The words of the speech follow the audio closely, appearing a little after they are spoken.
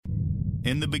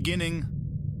In the beginning,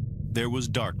 there was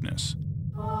darkness.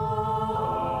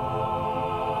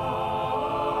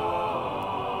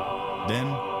 Then,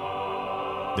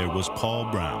 there was Paul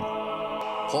Brown.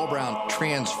 Paul Brown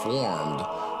transformed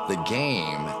the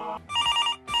game.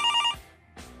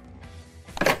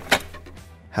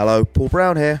 Hello, Paul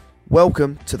Brown here.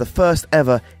 Welcome to the first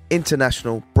ever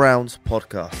International Browns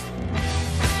podcast.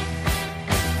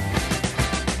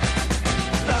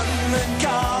 London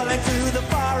calling to the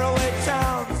faraway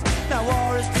towns. Now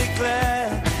war is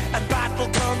declared and battle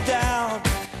come down.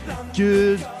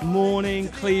 Good morning,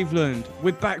 Cleveland.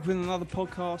 We're back with another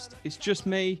podcast. It's just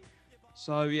me.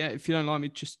 So, yeah, if you don't like me,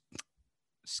 just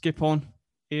skip on.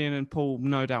 Ian and Paul,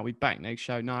 no doubt, will be back next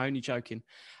show. No, only joking.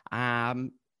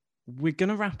 We're going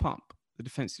to wrap up the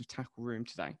defensive tackle room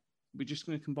today. We're just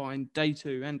going to combine day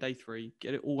 2 and day 3,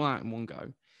 get it all out in one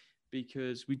go,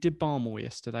 because we did Barmore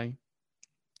yesterday.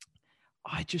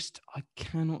 I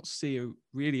cannot see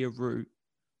really a route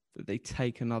that they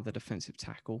take another defensive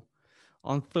tackle.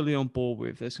 I'm fully on board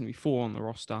with there's going to be 4 on the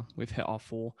roster. We've hit our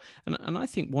 4. And I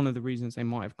think one of the reasons they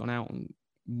might have gone out and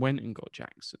went and got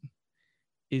Jackson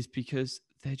is because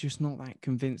they're just not that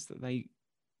convinced that they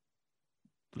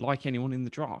like anyone in the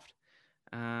draft.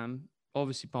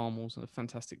 Obviously, Barmore's a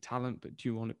fantastic talent, but do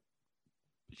you want to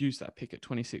use that pick at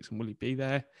 26 and will he be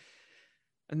there?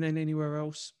 And then anywhere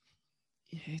else,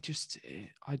 yeah,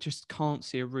 I just can't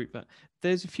see a route. But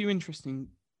there's a few interesting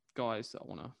guys that I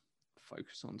want to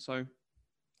focus on. So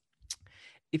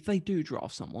if they do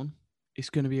draft someone, it's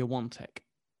going to be a one tech.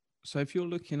 So if you're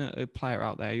looking at a player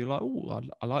out there, you're like, oh,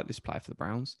 I like this player for the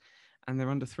Browns, and they're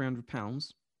under 300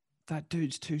 pounds, that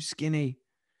dude's too skinny.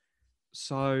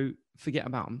 So forget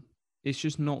about them. It's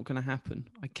just not going to happen.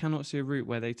 I cannot see a route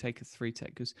where they take a 3 tech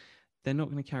because they're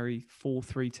not going to carry 4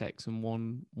 3 techs and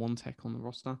one tech on the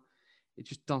roster. It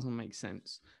just doesn't make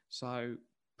sense. So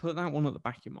put that one at the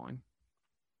back of your mind.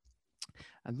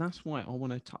 And that's why I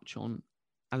want to touch on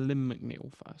Alim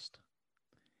McNeil first.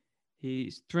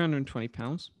 He's 320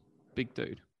 pounds, big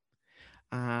dude.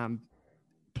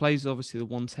 Plays obviously the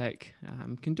one tech,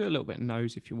 can do a little bit of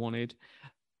nose if you wanted,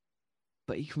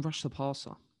 but he can rush the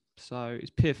passer. So his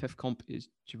PFF comp is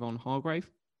Javon Hargrave,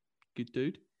 good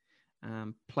dude,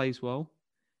 plays well,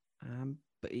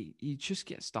 but he just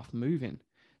gets stuff moving.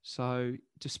 So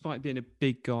despite being a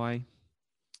big guy,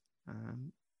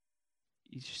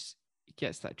 he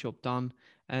gets that job done.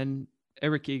 And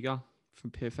Eric Eager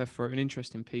from PFF wrote an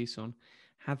interesting piece on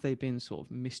have they been sort of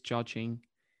misjudging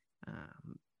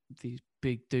these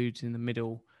big dudes in the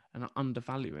middle and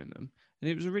undervaluing them. And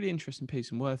it was a really interesting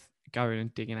piece and worth going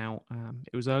and digging out.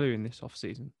 It was earlier in this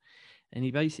offseason. And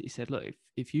he basically said, look,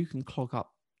 if you can clog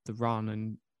up the run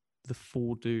and the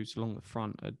 4 dudes along the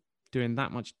front are doing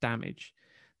that much damage,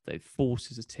 that it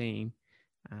forces a team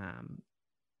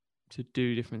to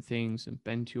do different things and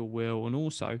bend to your will. And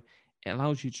also, it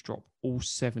allows you to drop all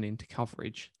 7 into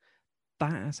coverage.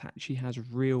 That actually has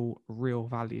real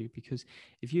value, because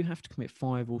if you have to commit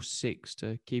 5 or 6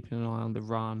 to keeping an eye on the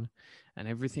run and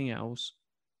everything else,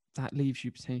 that leaves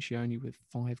you potentially only with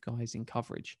 5 guys in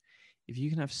coverage. If you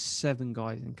can have 7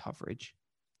 guys in coverage,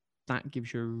 that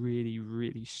gives you a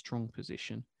really strong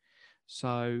position.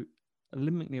 So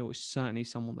Alim McNeil is certainly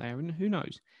someone there, and who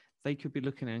knows, they could be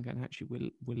looking at and going,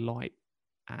 actually, we're light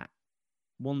at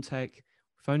one tech.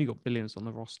 We've only got billions on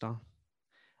the roster.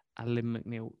 Alim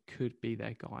McNeil could be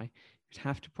their guy. You'd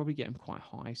have to probably get him quite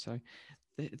high. So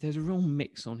there's a real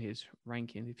mix on his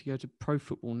ranking. If you go to Pro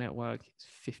Football Network, it's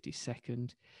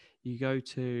 52nd. You go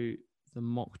to the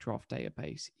mock draft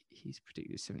database, he's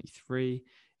predicted 73. You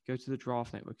go to the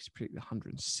draft network, he's predicted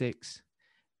 106.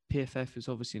 PFF is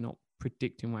obviously not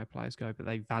predicting where players go, but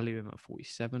they value him at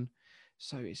 47.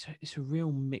 So it's a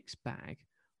real mixed bag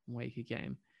on where you could get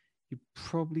him. You're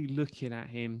probably looking at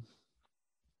him.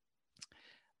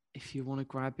 If you want to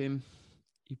grab him,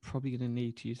 you're probably going to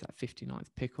need to use that 59th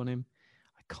pick on him.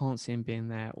 I can't see him being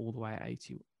there all the way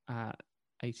at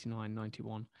 89,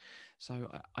 91.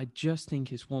 So I just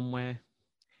think it's one where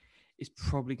it's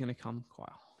probably going to come quite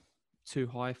too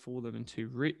high for them and too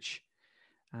rich.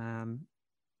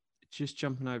 Just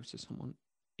jumping over to someone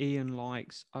Ian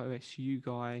likes, OSU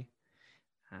guy,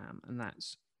 and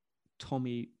that's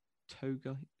Tommy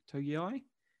Togiai.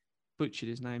 Butchered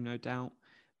his name, no doubt,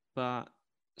 but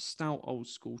stout old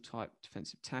school type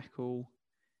defensive tackle,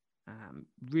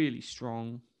 really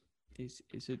strong. It's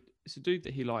a dude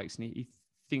that he likes and he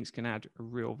thinks can add a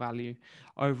real value.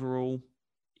 Overall,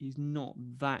 he's not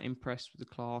that impressed with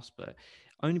the class, but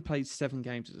only played 7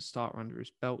 games as a starter under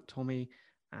his belt, Tommy.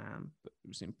 But it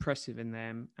was impressive in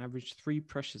them. Averaged 3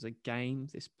 pressures a game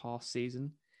this past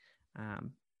season,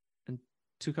 and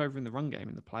took over in the run game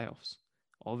in the playoffs.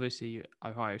 Obviously,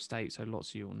 Ohio State, so lots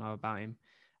of you will know about him.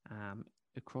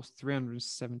 Across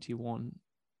 371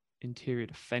 interior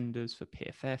defenders for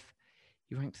PFF,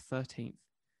 he ranked 13th.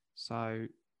 So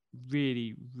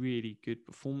really, really good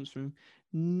performance from him.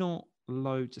 Not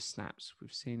loads of snaps.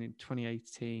 We've seen in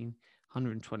 2018,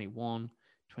 121,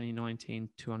 2019,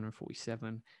 247,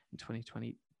 and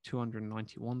 2020,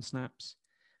 291 snaps.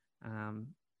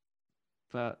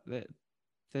 But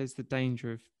there's the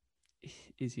danger of,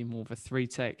 is he more of a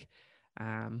 3-tech?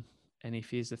 And if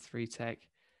he is a 3-tech,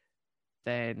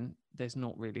 then there's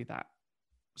not really that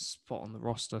spot on the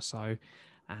roster. So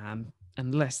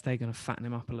unless they're going to fatten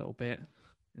him up a little bit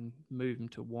and move him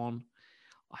to 1,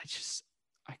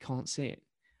 I can't see it.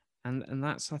 And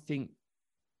that's, I think,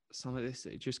 some of this,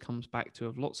 it just comes back to,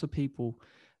 of lots of people,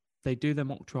 they do their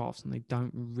mock drafts and they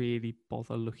don't really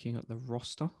bother looking at the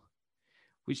roster,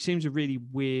 which seems a really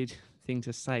weird thing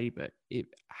to say, but it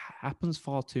happens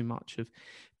far too much. Of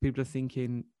people are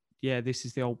thinking, yeah, this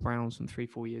is the old Browns from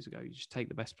 3-4 years ago. You just take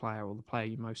the best player or the player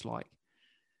you most like.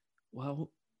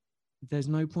 Well, there's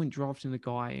no point drafting a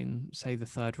guy in, say, the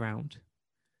 3rd round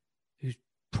who's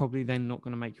probably then not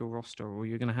going to make your roster, or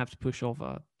you're going to have to push off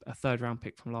a 3rd round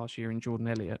pick from last year in Jordan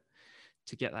Elliott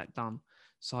to get that done.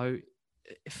 So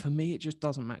for me, it just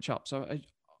doesn't match up. So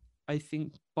I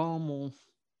think Barmore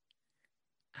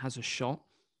has a shot.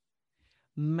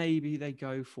 Maybe they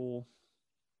go for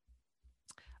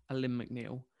a Lynn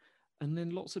McNeil. And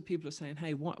then lots of people are saying,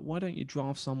 hey, why don't you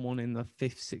draft someone in the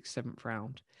 5th, 6th, 7th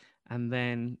round, and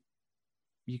then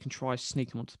you can try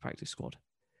sneak him onto the practice squad.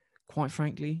 Quite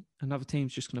frankly, another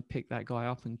team's just going to pick that guy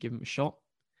up and give him a shot.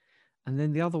 And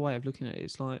then the other way of looking at it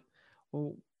is like,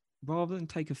 well, rather than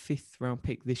take a 5th round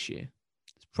pick this year,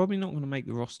 it's probably not going to make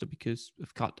the roster because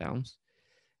of cut downs,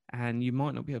 and you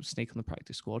might not be able to sneak on the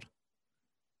practice squad.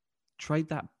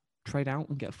 Trade out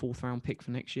and get a 4th round pick for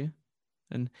next year.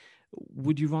 And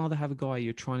would you rather have a guy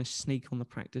you're trying to sneak on the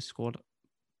practice squad?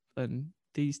 And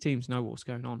these teams know what's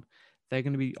going on. They're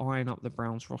going to be eyeing up the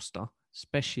Browns roster,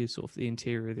 especially sort of the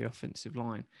interior of the offensive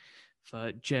line,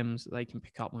 for gems that they can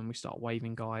pick up when we start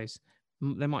waiving guys.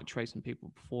 They might trade some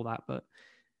people before that, but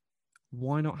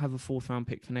why not have a 4th round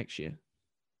pick for next year?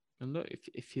 And look,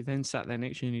 if you then sat there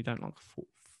next year and you don't like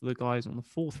the guys on the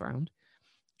 4th round,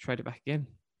 trade it back again.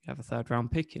 You have a 3rd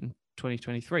round pick in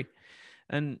 2023.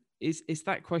 And it's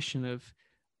that question of,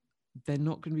 they're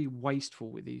not going to be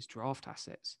wasteful with these draft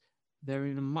assets. They're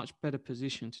in a much better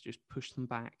position to just push them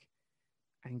back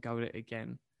and go at it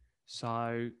again.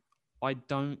 So I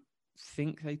don't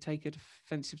think they take a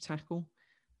defensive tackle.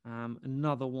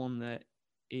 Another one that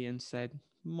Ian said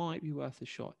might be worth a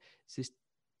shot is this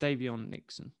Davion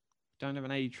Nixon. Don't have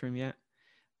an age for him yet,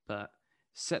 but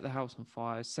set the house on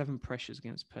fire. 7 pressures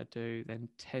against Purdue, then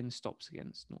 10 stops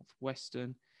against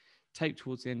Northwestern. Tape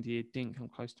towards the end of the year, didn't come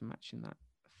close to matching that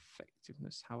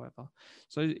effectiveness, however.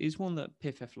 So he's one that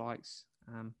PFF likes.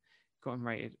 Got him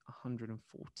rated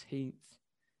 114th,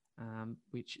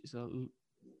 which is a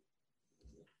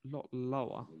lot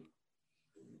lower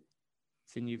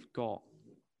than you've got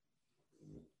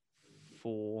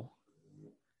for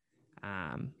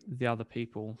the other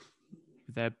people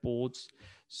with their boards.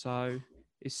 So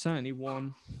it's certainly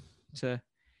one to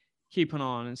keep an eye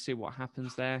on and see what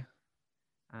happens there.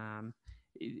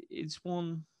 It's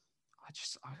one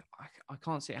I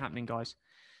can't see it happening, guys.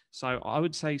 So I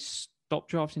would say stop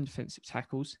drafting defensive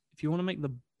tackles. If you want to make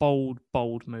the bold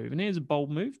move, and it is a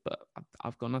bold move, but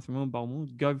I've got nothing wrong with bold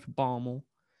move, go for Barmore.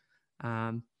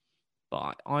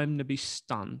 But I'm going to be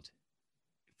stunned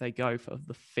if they go for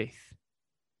the 5th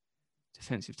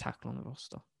defensive tackle on the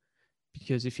roster.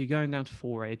 Because if you're going down to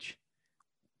 4 edge,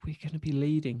 we're going to be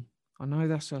leading. I know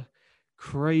that's a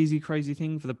crazy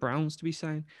thing for the Browns to be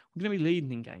saying. We're going to be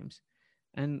leading in games.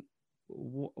 And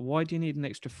why do you need an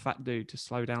extra fat dude to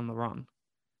slow down the run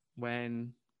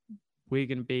when we're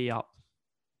going to be up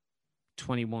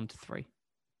 21-3,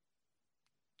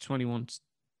 21-7?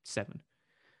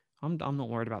 I'm not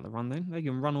worried about the run then. They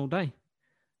can run all day.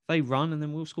 They run and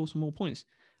then we'll score some more points.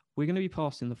 We're going to be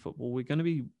passing the football. We're going to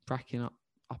be racking up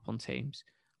on teams.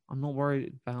 I'm not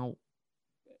worried about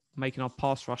making our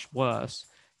pass rush worse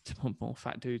to put more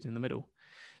fat dudes in the middle.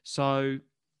 So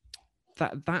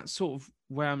that's sort of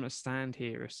where I'm going to stand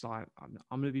here. It's like I'm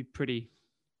going to be pretty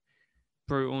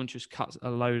brutal and just cut a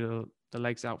load of the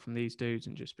legs out from these dudes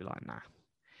and just be like, nah,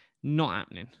 not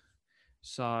happening.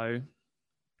 So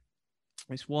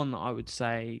it's one that I would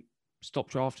say stop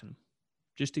drafting.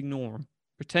 Just ignore them.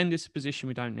 Pretend it's a position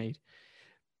we don't need.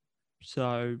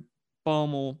 So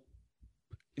Barmore,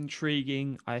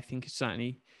 intriguing. I think it's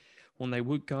certainly one they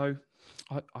would go.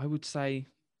 I would say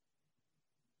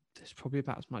there's probably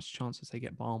about as much chance as they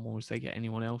get Barmore as they get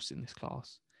anyone else in this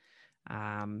class.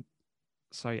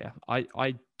 So yeah,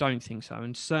 I don't think so.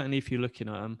 And certainly if you're looking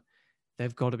at them,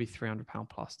 they've got to be £300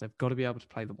 plus. They've got to be able to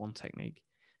play the one technique.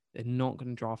 They're not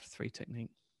going to draft a three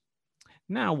technique.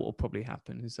 Now what will probably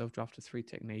happen is they'll draft a three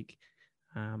technique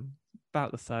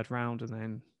about the third round, and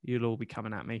then you'll all be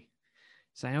coming at me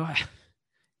saying, oh,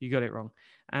 you got it wrong.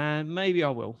 And maybe I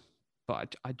will,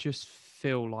 but I just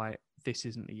feel like this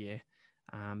isn't the year.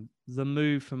 The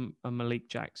move from Malik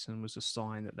Jackson was a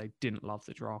sign that they didn't love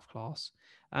the draft class,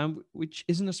 which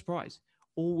isn't a surprise.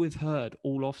 All we've heard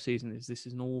all off-season is this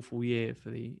is an awful year for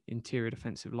the interior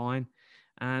defensive line.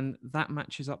 And that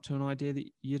matches up to an idea that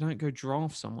you don't go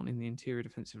draft someone in the interior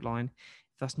defensive line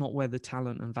if that's not where the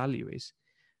talent and value is.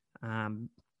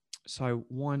 So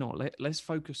why not? Let's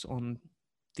focus on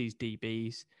these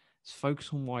DBs. Let's focus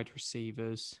on wide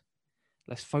receivers.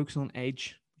 Let's focus on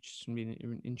edge, which is going to be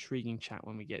an intriguing chat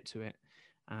when we get to it.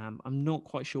 I'm not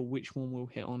quite sure which one we'll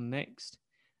hit on next.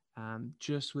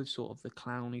 Just with sort of the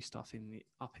clowny stuff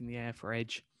up in the air for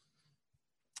edge.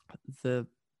 The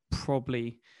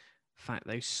probably fact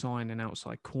they signed an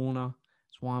outside corner.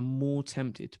 That's why I'm more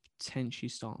tempted to potentially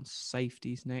start on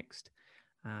safeties next.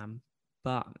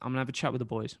 But I'm going to have a chat with the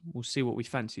boys. We'll see what we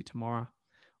fancy tomorrow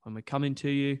when we're coming to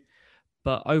you.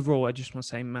 But overall, I just want to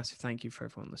say a massive thank you for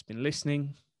everyone that's been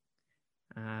listening.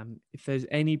 If there's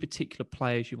any particular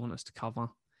players you want us to cover,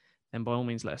 then by all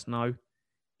means, let us know.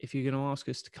 If you're going to ask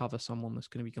us to cover someone that's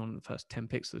going to be gone in the first 10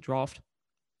 picks of the draft,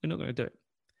 we're not going to do it.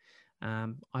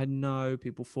 I know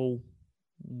people fall.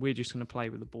 We're just going to play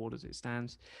with the board as it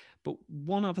stands. But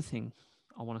one other thing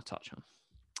I want to touch on,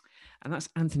 and that's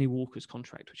Anthony Walker's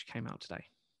contract, which came out today.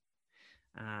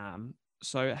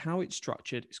 So how it's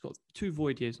structured, it's got 2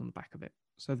 void years on the back of it.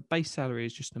 So the base salary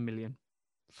is just $1 million,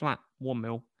 flat $1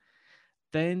 million.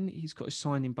 Then he's got a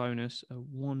signing bonus of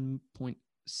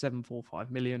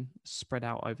 $1.745 million spread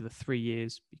out over the 3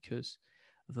 years because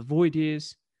of the void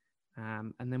years.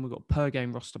 And then we've got per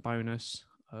game roster bonus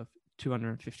of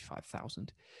 $255,000.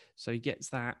 So he gets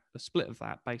that, a split of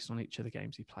that based on each of the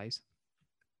games he plays.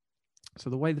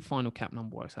 So the way the final cap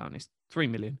number works out, and it's $3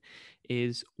 million,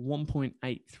 is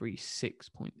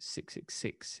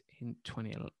 1.836.666 in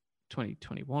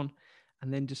 2021.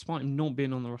 And then despite him not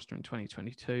being on the roster in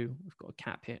 2022, we've got a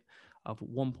cap hit of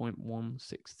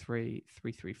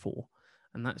 1.163334.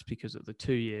 And that's because of the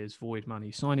 2 years void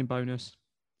money signing bonus.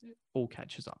 It all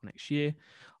catches up next year.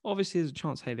 Obviously, there's a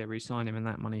chance, hey, they re-sign him and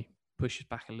that money pushes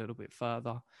back a little bit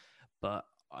further. But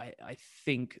I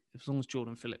think as long as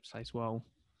Jordan Phillips plays well,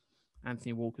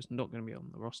 Anthony Walker's not going to be on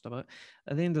the roster. But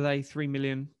at the end of the day, $3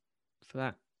 million for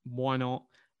that. Why not?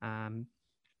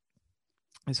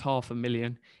 There's $500,000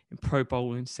 in Pro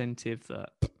Bowl incentive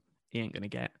that he ain't going to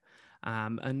get.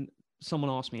 And someone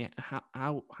asked me,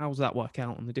 how does that work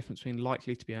out on the difference between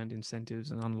likely to be earned incentives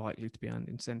and unlikely to be earned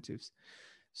incentives?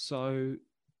 So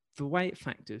the way it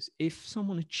factors, if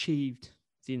someone achieved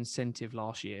the incentive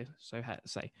last year, so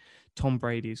say Tom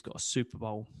Brady's got a Super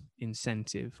Bowl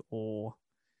incentive, or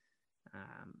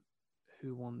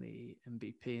who won the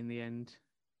MVP in the end?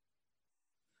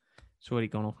 It's already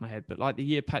gone off my head, but like the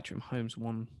year Patrick Mahomes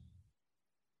won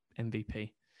MVP,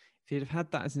 if he'd have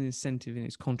had that as an incentive in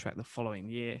his contract the following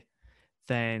year,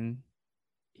 then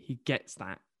he gets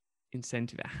that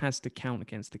incentive. It has to count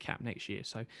against the cap next year.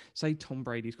 So say Tom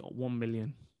Brady's got $1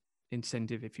 million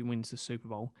incentive if he wins the Super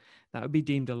Bowl, that would be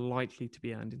deemed a likely to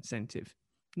be earned incentive.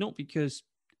 Not because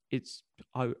it's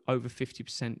over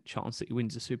 50% chance that he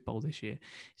wins the Super Bowl this year.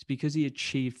 It's because he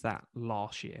achieved that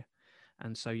last year.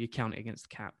 And so you count it against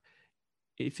the cap.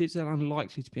 If it's an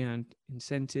unlikely to be earned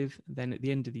incentive, then at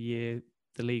the end of the year,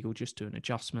 the league will just do an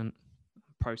adjustment,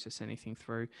 process anything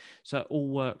through. So it all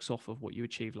works off of what you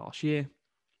achieved last year.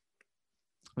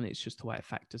 And it's just the way it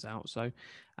factors out. So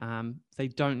they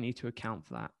don't need to account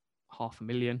for that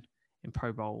 $500,000 in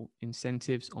Pro Bowl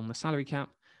incentives on the salary cap.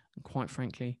 And quite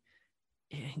frankly,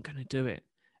 it ain't going to do it.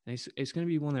 And it's going to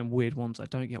be one of them weird ones. I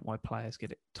don't get why players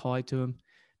get it tied to them.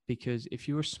 Because if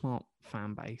you're a smart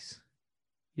fan base,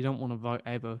 you don't want to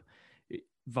ever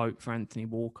vote for Anthony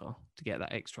Walker to get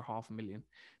that extra $500,000,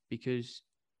 because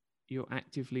you're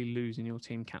actively losing your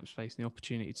team cap space and the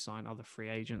opportunity to sign other free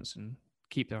agents and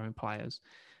keep their own players.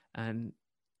 And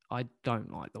I don't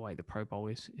like the way the Pro Bowl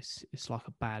is. It's like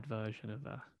a bad version of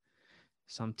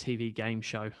some TV game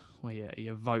show where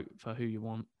you vote for who you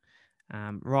want,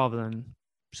 rather than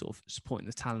sort of supporting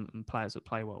the talent and players that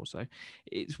play well. So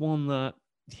it's one that,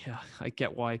 yeah, I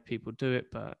get why people do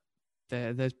it, but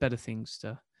there's better things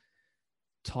to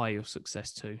tie your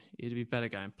success to. It'd be better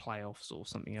going playoffs or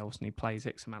something else, and he plays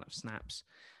X amount of snaps.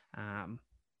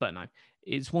 But no,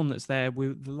 it's one that's there.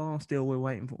 The last deal we're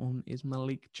waiting for on is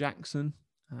Malik Jackson,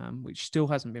 which still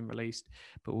hasn't been released,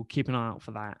 but we'll keep an eye out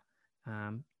for that.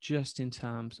 Just in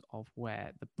terms of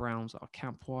where the Browns are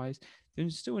cap-wise, they're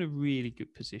still in a really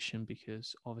good position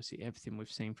because obviously everything we've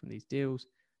seen from these deals,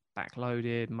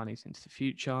 backloaded, money's into the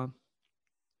future.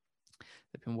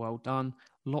 They've been well done.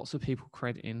 Lots of people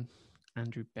crediting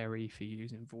Andrew Berry for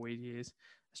using void years.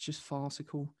 It's just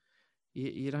farcical.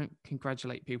 You don't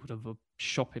congratulate people for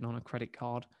shopping on a credit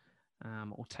card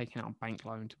or taking out a bank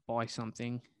loan to buy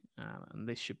something. And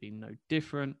this should be no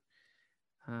different.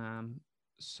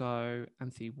 So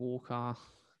Anthony Walker,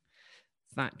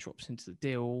 that drops into the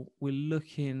deal. We're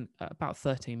looking at about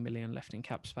 13 million left in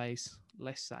cap space.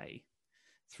 Let's say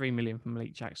 3 million from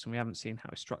Malik Jackson. We haven't seen how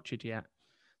it's structured yet,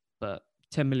 but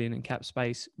 10 million in cap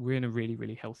space. We're in a really,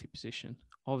 really healthy position.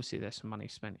 Obviously, there's some money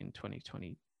spent in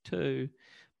 2022,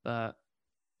 but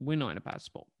we're not in a bad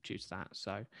spot due to that.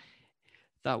 So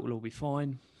that will all be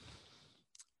fine.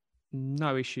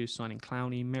 No issues signing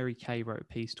Clowney. Mary Kay wrote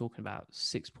a piece talking about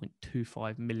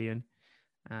 6.25 million.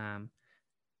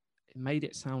 It made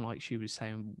it sound like she was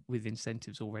saying with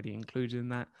incentives already included in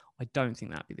that. I don't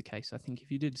think that'd be the case. I think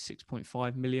if you did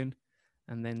 6.5 million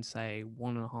and then say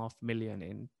 1.5 million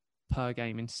in per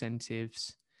game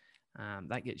incentives,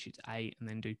 that gets you to 8, and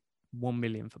then do 1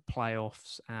 million for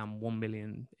playoffs and 1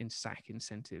 million in sack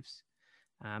incentives.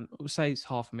 We'll say it's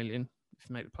 500,000 if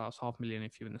you make the playoffs, 500,000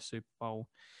 if you're in the Super Bowl,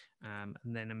 and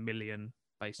then 1 million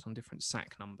based on different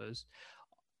sack numbers.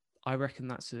 I reckon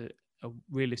that's a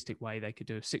realistic way they could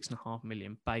do a 6.5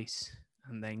 million base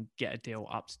and then get a deal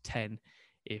up to 10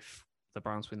 if the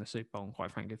Browns win the Super Bowl. And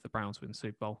quite frankly, if the Browns win the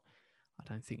Super Bowl, I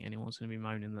don't think anyone's going to be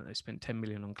moaning that they spent 10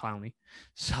 million on Clowney.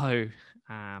 So,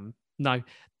 no,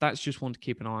 that's just one to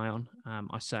keep an eye on.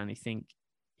 I certainly think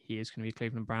he is going to be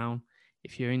Cleveland Brown.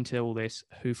 If you're into all this,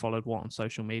 who followed what on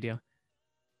social media?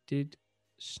 Did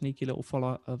sneaky little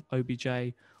follow of OBJ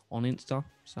on Insta.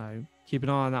 So keep an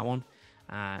eye on that one.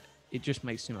 It just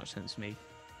makes too much sense to me.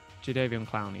 Jadeveon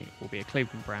Clowney will be a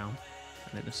Cleveland Brown.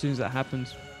 And then as soon as that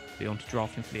happens, be on to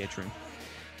drafting for the edge room.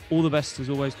 All the best as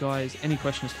always, guys. Any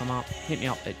questions come up, hit me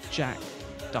up at Jack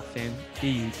Duffin,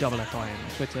 DUFFIN on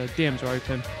Twitter. DMs are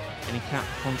open. Any cap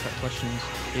contract questions,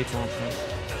 here to answer them.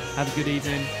 Have a good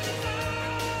evening.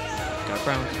 Go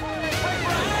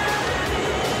Browns.